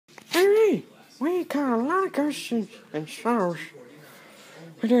We caught a lot of ghosts and souls.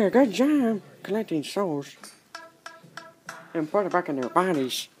 We did a good job collecting souls and put it back in their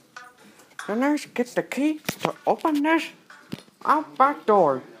bodies. And let's get the key to open this out back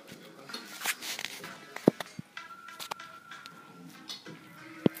door.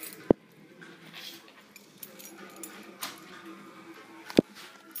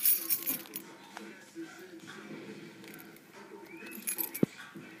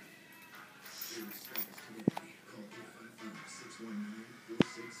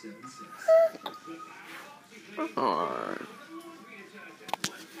 Oh.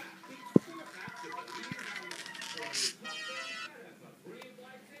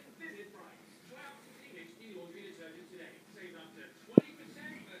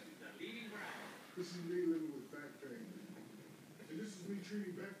 This is me living with back pain. And this is me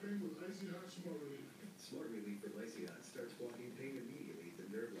treating back pain with icy hot smart relief. Smart relief with icy hot starts blocking pain immediately at the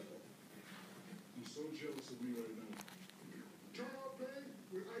nerve level. I'm so jealous of me right now. Turn off pain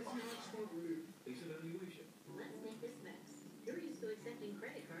with icy hot smart relief. Lisa evaluation. Let's make this mess. You're used to accepting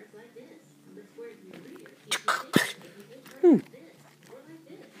credit cards like this. But where's your reader keeps you safe if you get cards like this or like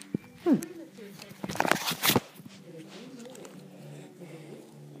this. Learn to accept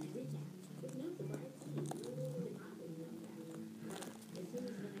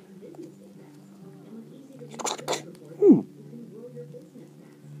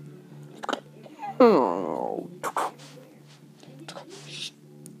Oh.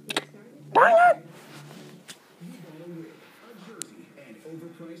 Dang it! And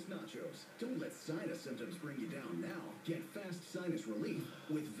overpriced nachos. Don't let sinus symptoms bring you down now. Get fast sinus relief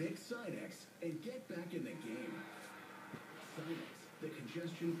with Vicks Sinex and get back in the game. Sinex, the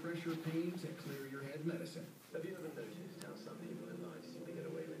congestion, pressure, pain to clear your head medicine. Have you ever noticed how some people in life seem to get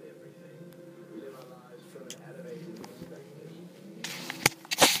away with everything? We live our lives from an animated perspective.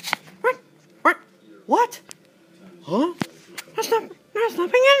 What? Huh? There's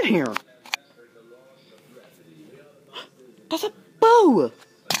nothing in here. There's a bow.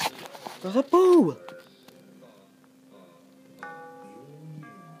 There's a bow.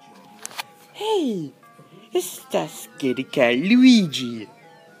 Hey, it's the scaredy cat Luigi.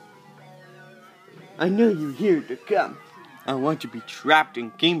 I know you're here to come. I want to be trapped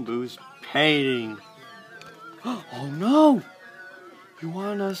in Kimbo's painting. Oh no! You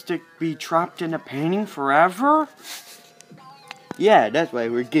want us to be trapped in a painting forever? Yeah, that's why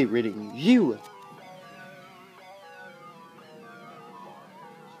we're getting rid of you.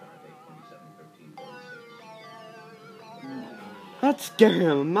 Let's scare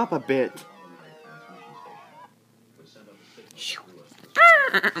him up a bit.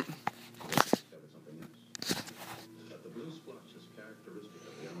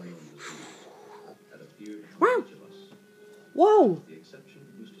 Wow! Whoa!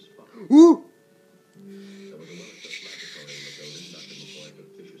 Ooh!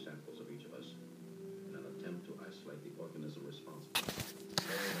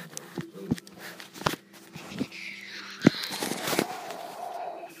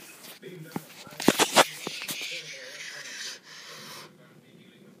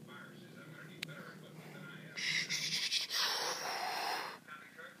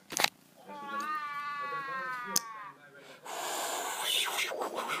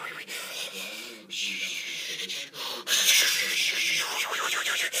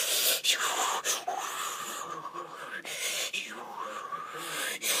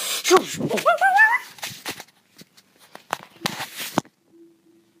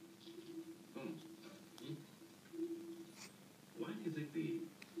 Why do you think the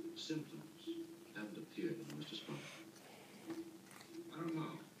symptoms haven't appeared in Mr. Spock? I don't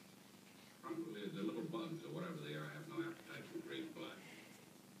know. Probably the little bugs or whatever they are have no appetite for great blood.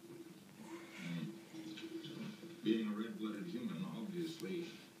 Being a red-blooded human obviously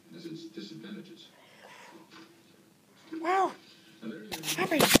has its disadvantages. Wow!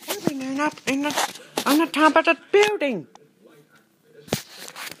 I've been on the top of the building.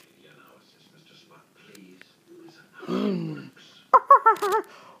 Mr. Spock, please. No!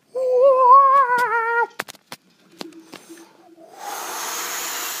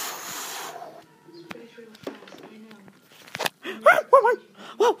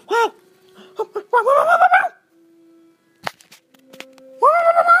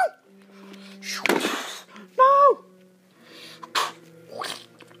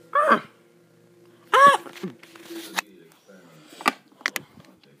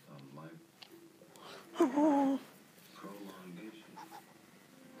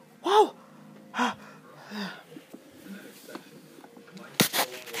 Whoa!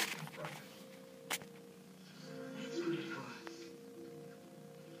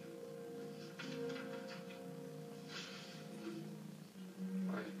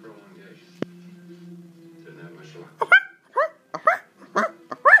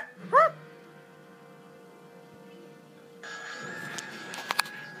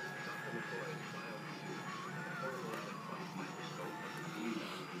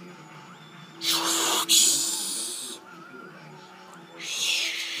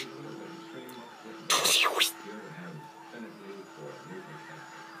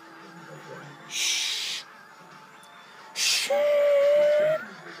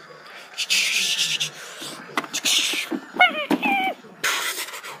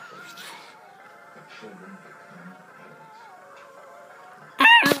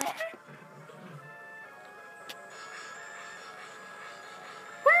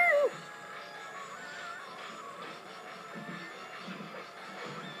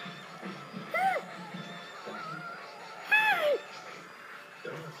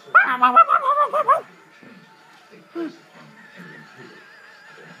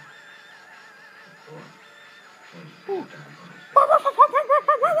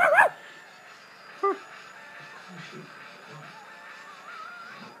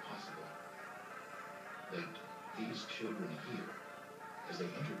 These children here, as they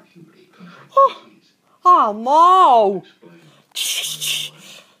enter puberty, contract disease. Oh no!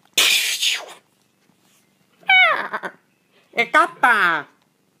 Ikata!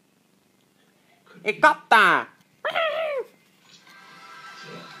 Ikata!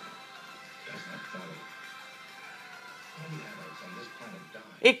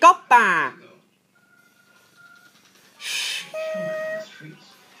 Ikata!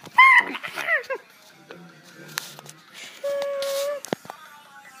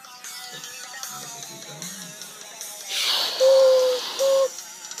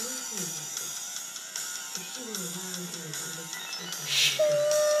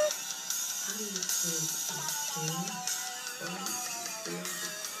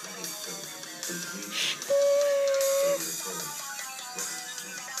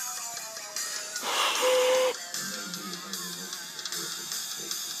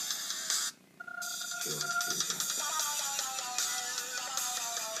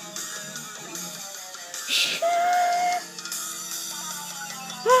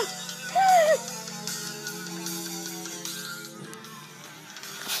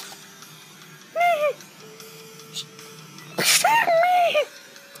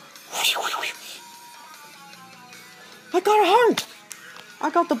 I got a heart! I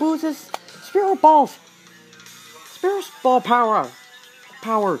got the Booze's spirit balls! Spirit ball power!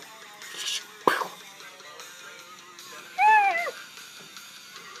 Power!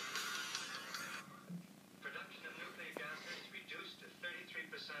 Production of nucleic acids reduced to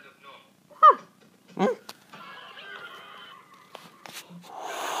 33% of normal.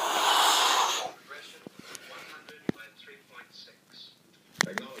 Regression 100 by 3.6.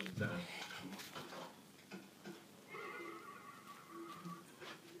 Acknowledge that.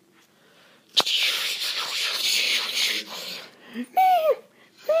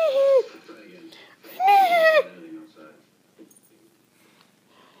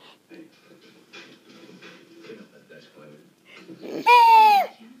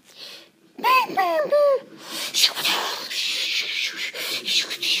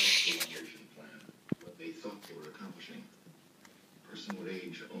 What they thought they were accomplishing. A person would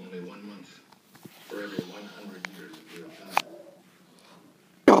age only 1 month for every 100 years of real time.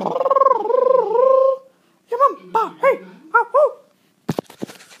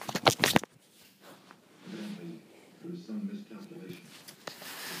 Evidently, through some miscalculation,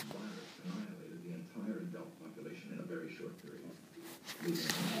 this virus annihilated the entire adult population in a very short period.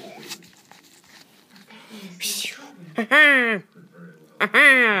 Leaving only the children. Could very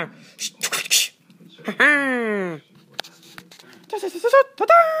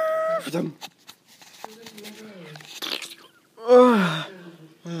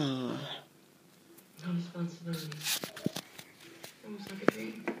well. No responsibility. Almost like a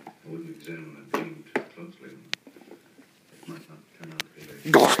dream. I wouldn't examine a dream too closely. It might not turn out to be very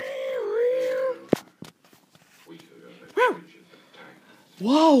week ago, that creature attacked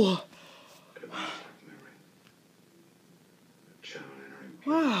Whoa! memory. A child entering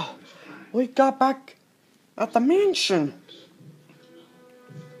Wow! We got back at the mansion.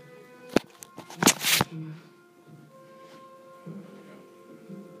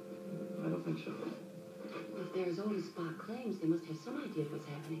 I don't think so. If they're as old as Spock claims, they must have some idea of what's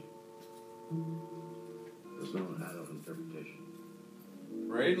happening. There's no adult interpretation.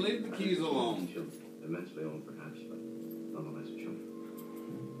 Ray, leave the keys alone. Children, immensely old perhaps, but nonetheless children.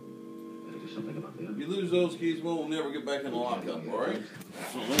 Gotta do something about the If other. you lose those keys, we'll never get back in the lockup, alright?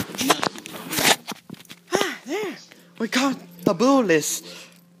 There! We got the boo list.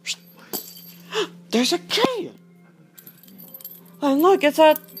 There's a key! And look, it's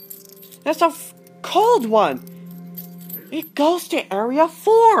a cold one. It goes to Area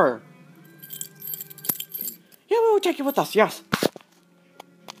 4. Yeah, we'll take it with us, yes.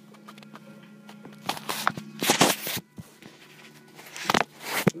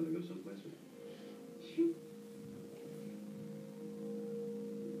 You wanna go someplace?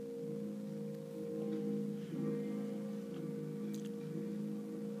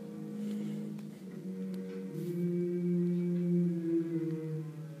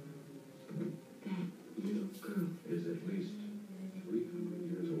 That little girl. Is at least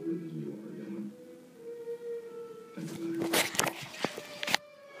 300 years older than you are, young man. Think about it.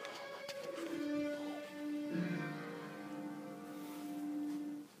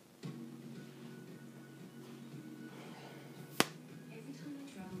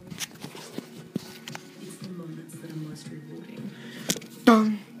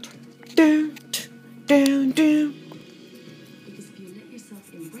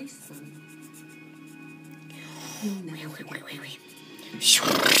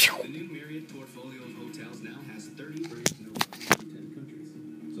 The new Marriott portfolio of hotels now has 30 brands in 10 countries.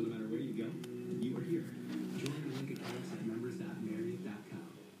 So no matter where you go, you are here. Join the link accounts at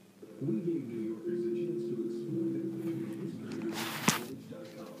members.marriott.com. We gave New Yorkers a chance to explore their family history on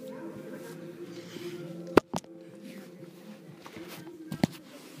Marriott.com.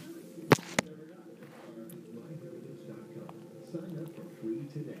 MyHeritage.com. Sign up for free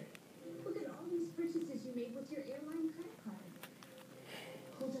today. Look at all these purchases you made with your airline credit card.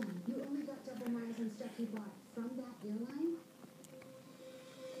 Hold on, you only got double miles and stuff you bought from that airline?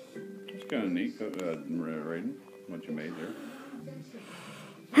 It's kind of neat, Raiden, what you made there.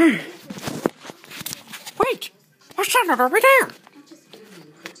 Wait! I saw it over there!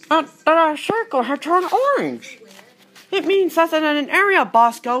 The circle had turned orange. It means that an area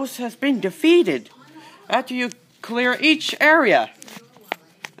boss ghost has been defeated. After you clear each area.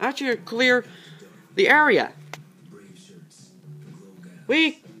 After you clear the area.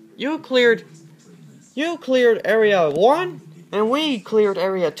 You cleared area 1, and we cleared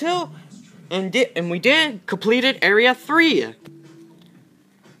area 2, and we completed area 3.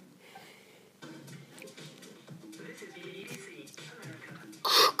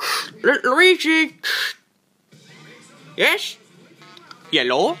 Luigi. Yes?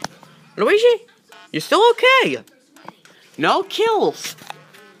 Hello? Luigi? You still okay? No kills.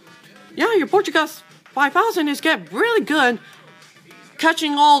 Yeah, your Portuguese 5000 is getting really good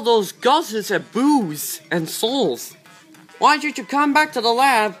catching all those ghosts and boos and souls. Why don't you come back to the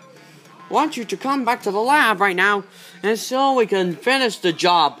lab? Why don't you come back to the lab right now, and so we can finish the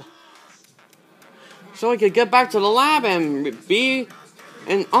job. So we can get back to the lab and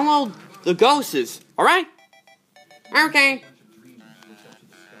unload the ghosts. Alright? Okay.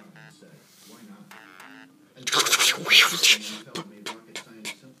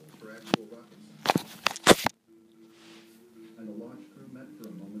 And the launch crew met for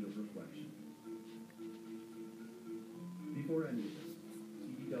a moment of reflection. Before any of this,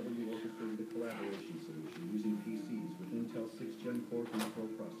 CDW orchestrated a collaboration solution using PCs with Intel 6th Gen Core control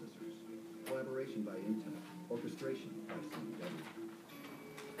processors. Collaboration by Intel, orchestration by CDW.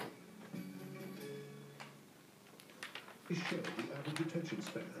 To show the average attention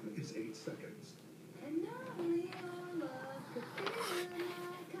span is 8 seconds. And only your love could fill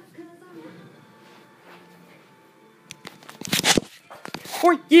my cup, 'cause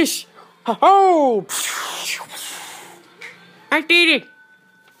Oh, yes! Ho-ho! I did it!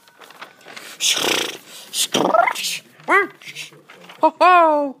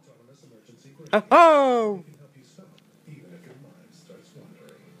 Ho-ho! Ho-ho! Can help you stop, even if your mind starts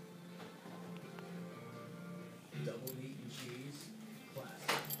wandering. Double meat and cheese,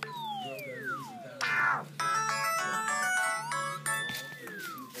 classic. Grilled onions and pounded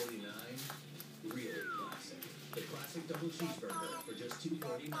 $2.49, really classic. The classic double cheeseburger for just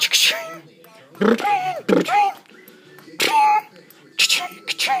 $2.49 only at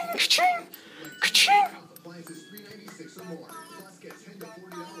Appliances $3.96 or more. Plus, get $10 to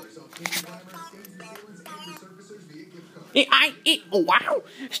 $40 off paint primer, stains and sealants, and resurfacers via gift card. Wow!